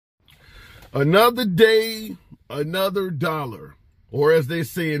Another day, another dollar. Or as they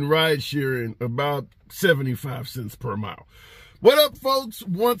say in ride sharing, about 75 cents per mile. What up, folks?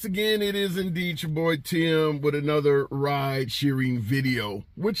 Once again, it is indeed your boy Tim with another ride sharing video,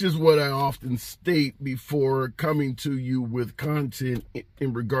 which is what I often state before coming to you with content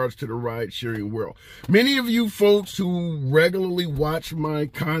in regards to the ride sharing world. Many of you folks who regularly watch my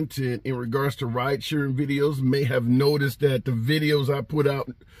content in regards to ride sharing videos may have noticed that the videos I put out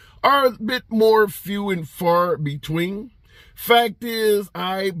are a bit more few and far between. Fact is,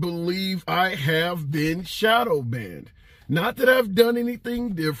 I believe I have been shadow banned. Not that I've done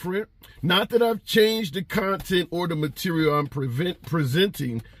anything different, not that I've changed the content or the material I'm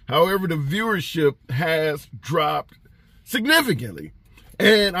presenting. However, the viewership has dropped significantly.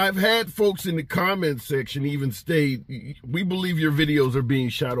 And I've had folks in the comment section even state, we believe your videos are being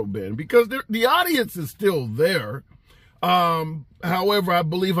shadow banned because the audience is still there. However, I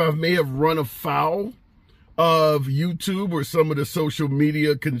believe I may have run afoul of YouTube or some of the social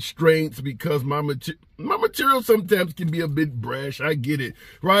media constraints because my material sometimes can be a bit brash. I get it.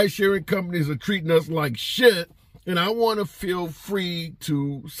 Ride sharing companies are treating us like shit, and I want to feel free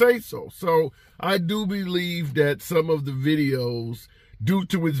to say so. So I do believe that some of the videos, due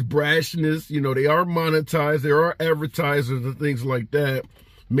to its brashness, they are monetized, there are advertisers and things like that.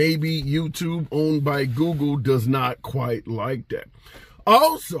 Maybe YouTube, owned by Google, does not quite like that.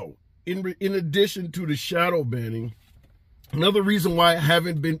 Also, in addition to the shadow banning, another reason why I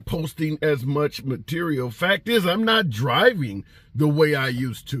haven't been posting as much material, fact is I'm not driving the way I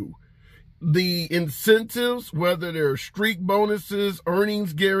used to. The incentives, whether they're streak bonuses,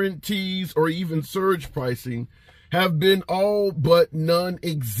 earnings guarantees, or even surge pricing, have been all but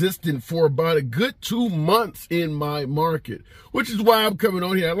non-existent for about a good 2 months in my market, which is why I'm coming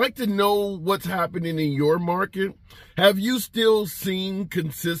on here. I'd like to know what's happening in your market. Have you still seen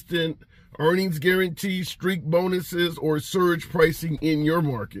consistent earnings guarantees, streak bonuses, or surge pricing in your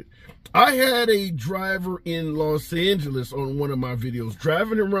market? I had a driver in Los Angeles on one of my videos,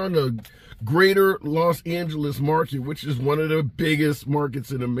 driving around the greater Los Angeles market, which is one of the biggest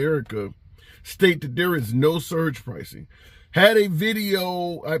markets in America, state that there is no surge pricing. Had a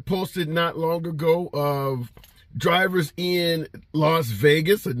video I posted not long ago of drivers in Las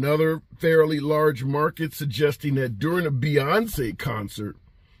Vegas, another fairly large market, suggesting that during a Beyonce concert,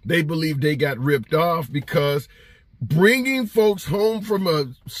 they believe they got ripped off because bringing folks home from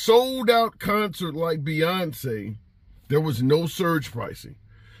a sold-out concert like Beyonce, there was no surge pricing.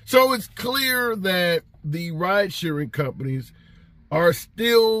 So it's clear that the ride-sharing companies are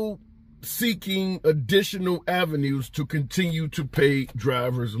still seeking additional avenues to continue to pay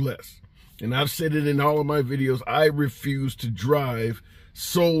drivers less. And I've said it in all of my videos, I refuse to drive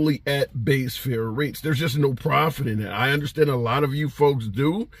solely at base fare rates. There's just no profit in it. I understand a lot of you folks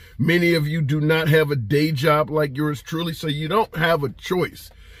do. Many of you do not have a day job like yours truly, so you don't have a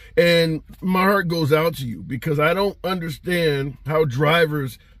choice. And my heart goes out to you because I don't understand how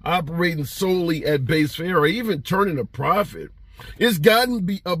drivers operating solely at base fare or even turning a profit, it's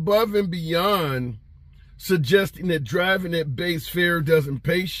gotten above and beyond suggesting that driving at base fare doesn't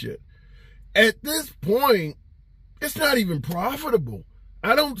pay shit. At this point, it's not even profitable.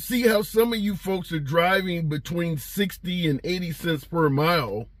 I don't see how some of you folks are driving between 60 and 80 cents per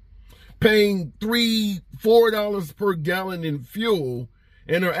mile, paying $3, $4 per gallon in fuel,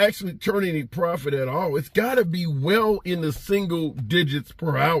 and are actually turning a profit at all. It's got to be well in the single digits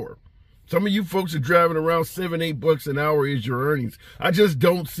per hour. Some of you folks are driving around $7, $8 an hour is your earnings. I just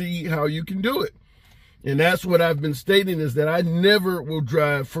don't see how you can do it. And that's what I've been stating, is that I never will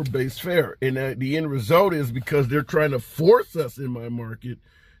drive for base fare. And the end result is because they're trying to force us in my market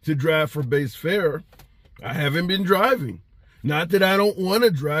to drive for base fare, I haven't been driving. Not that I don't want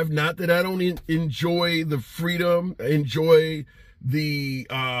to drive, not that I don't enjoy the freedom, enjoy the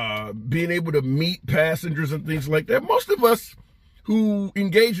being able to meet passengers and things like that. Most of us who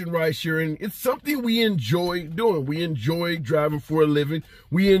engage in ride sharing, it's something we enjoy doing. We enjoy driving for a living.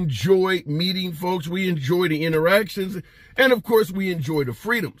 We enjoy meeting folks. We enjoy the interactions. And of course, we enjoy the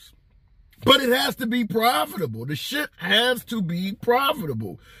freedoms. But it has to be profitable. The shit has to be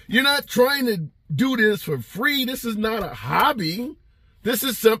profitable. You're not trying to do this for free. This is not a hobby. This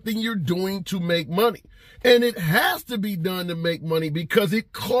is something you're doing to make money. And it has to be done to make money because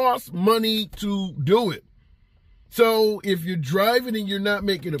it costs money to do it. So if you're driving and you're not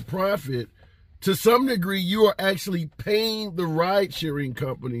making a profit, to some degree, you are actually paying the ride-sharing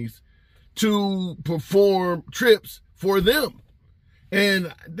companies to perform trips for them.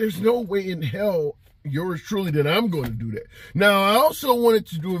 And there's no way in hell, yours truly, that I'm going to do that. Now, I also wanted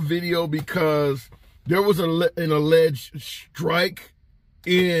to do a video because there was an alleged strike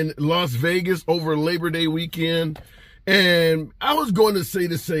in Las Vegas over Labor Day weekend, and I was going to say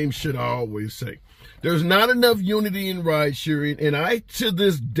the same shit I always say. There's not enough unity in ride sharing, and I, to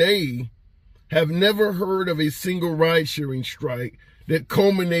this day, have never heard of a single ride sharing strike that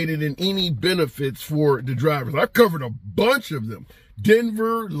culminated in any benefits for the drivers. I covered a bunch of them.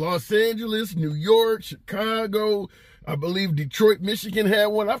 Denver, Los Angeles, New York, Chicago, I believe Detroit, Michigan had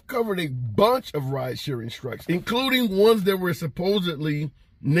one. I've covered a bunch of ride sharing strikes, including ones that were supposedly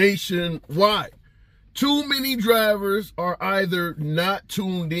nationwide. Too many drivers are either not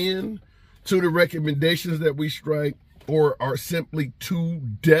tuned in to the recommendations that we strike or are simply too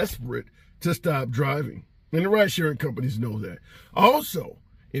desperate to stop driving. And the ride sharing companies know that. Also,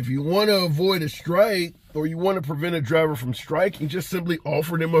 if you want to avoid a strike or you want to prevent a driver from striking, just simply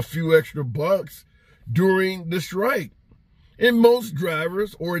offer them a few extra bucks during the strike. And most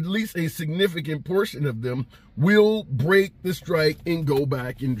drivers, or at least a significant portion of them, will break the strike and go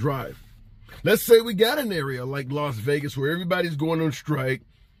back and drive. Let's say we got an area like Las Vegas where everybody's going on strike.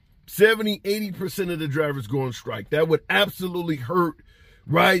 70-80% of the drivers go on strike. That would absolutely hurt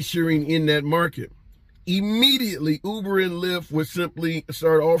ride sharing in that market. Immediately, Uber and Lyft would simply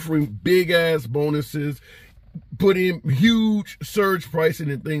start offering big ass bonuses, put in huge surge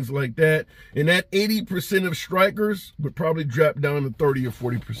pricing and things like that. And that 80% of strikers would probably drop down to 30 or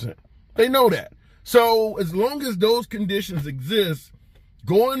 40%. They know that. So as long as those conditions exist,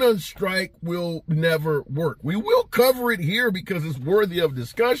 going on strike will never work. We will cover it here because it's worthy of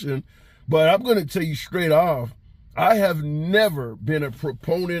discussion, but I'm going to tell you straight off, I have never been a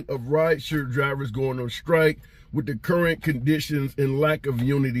proponent of rideshare drivers going on strike with the current conditions and lack of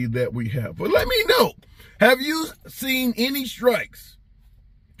unity that we have. But let me know, have you seen any strikes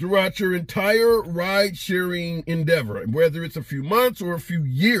throughout your entire ride-sharing endeavor, whether it's a few months or a few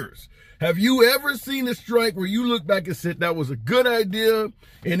years? Have you ever seen a strike where you look back and said that was a good idea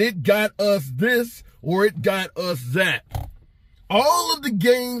and it got us this or it got us that? All of the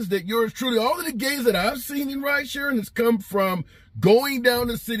gains that yours truly, all of the gains that I've seen in ride sharing has come from going down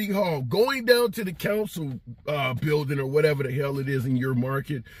to City Hall, going down to the council building or whatever the hell it is in your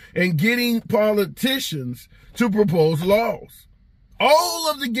market, and getting politicians to propose laws. All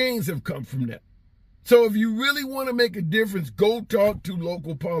of the gains have come from that. So if you really want to make a difference, go talk to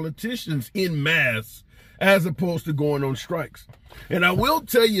local politicians en masse as opposed to going on strikes. And I will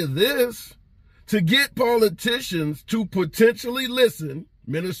tell you this, to get politicians to potentially listen,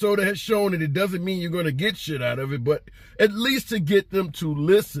 Minnesota has shown that it doesn't mean you're going to get shit out of it, but at least to get them to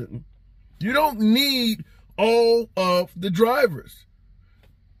listen, you don't need all of the drivers.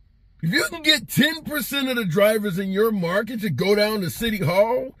 If you can get 10% of the drivers in your market to go down to City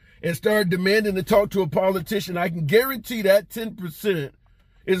Hall and start demanding to talk to a politician, I can guarantee that 10%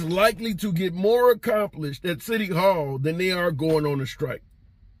 is likely to get more accomplished at City Hall than they are going on a strike.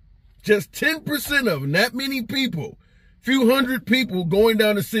 Just 10% of them, that many people, few hundred people going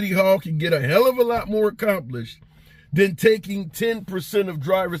down to City Hall can get a hell of a lot more accomplished than taking 10% of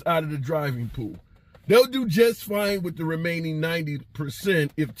drivers out of the driving pool. They'll do just fine with the remaining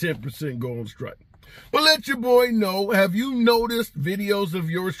 90% if 10% go on strike. But let your boy know, have you noticed videos of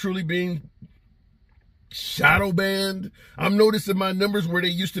yours truly being shadow banned? I'm noticing my numbers where they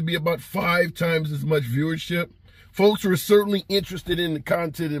used to be about 5 times as much viewership. Folks are certainly interested in the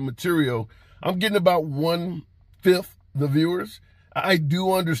content and material. I'm getting about 1/5 the viewers. I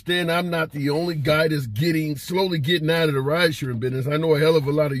do understand I'm not the only guy that's slowly getting out of the ride sharing business. I know a hell of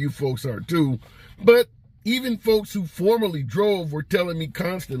a lot of you folks are too. But even folks who formerly drove were telling me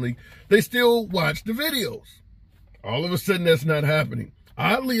constantly they still watch the videos. All of a sudden, that's not happening.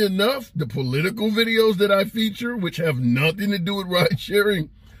 Oddly enough, the political videos that I feature, which have nothing to do with ride sharing,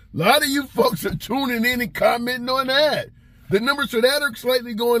 a lot of you folks are tuning in and commenting on that. The numbers for that are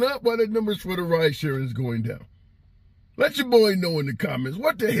slightly going up while the numbers for the ride sharing is going down. Let your boy know in the comments,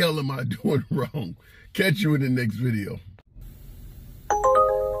 what the hell am I doing wrong? Catch you in the next video.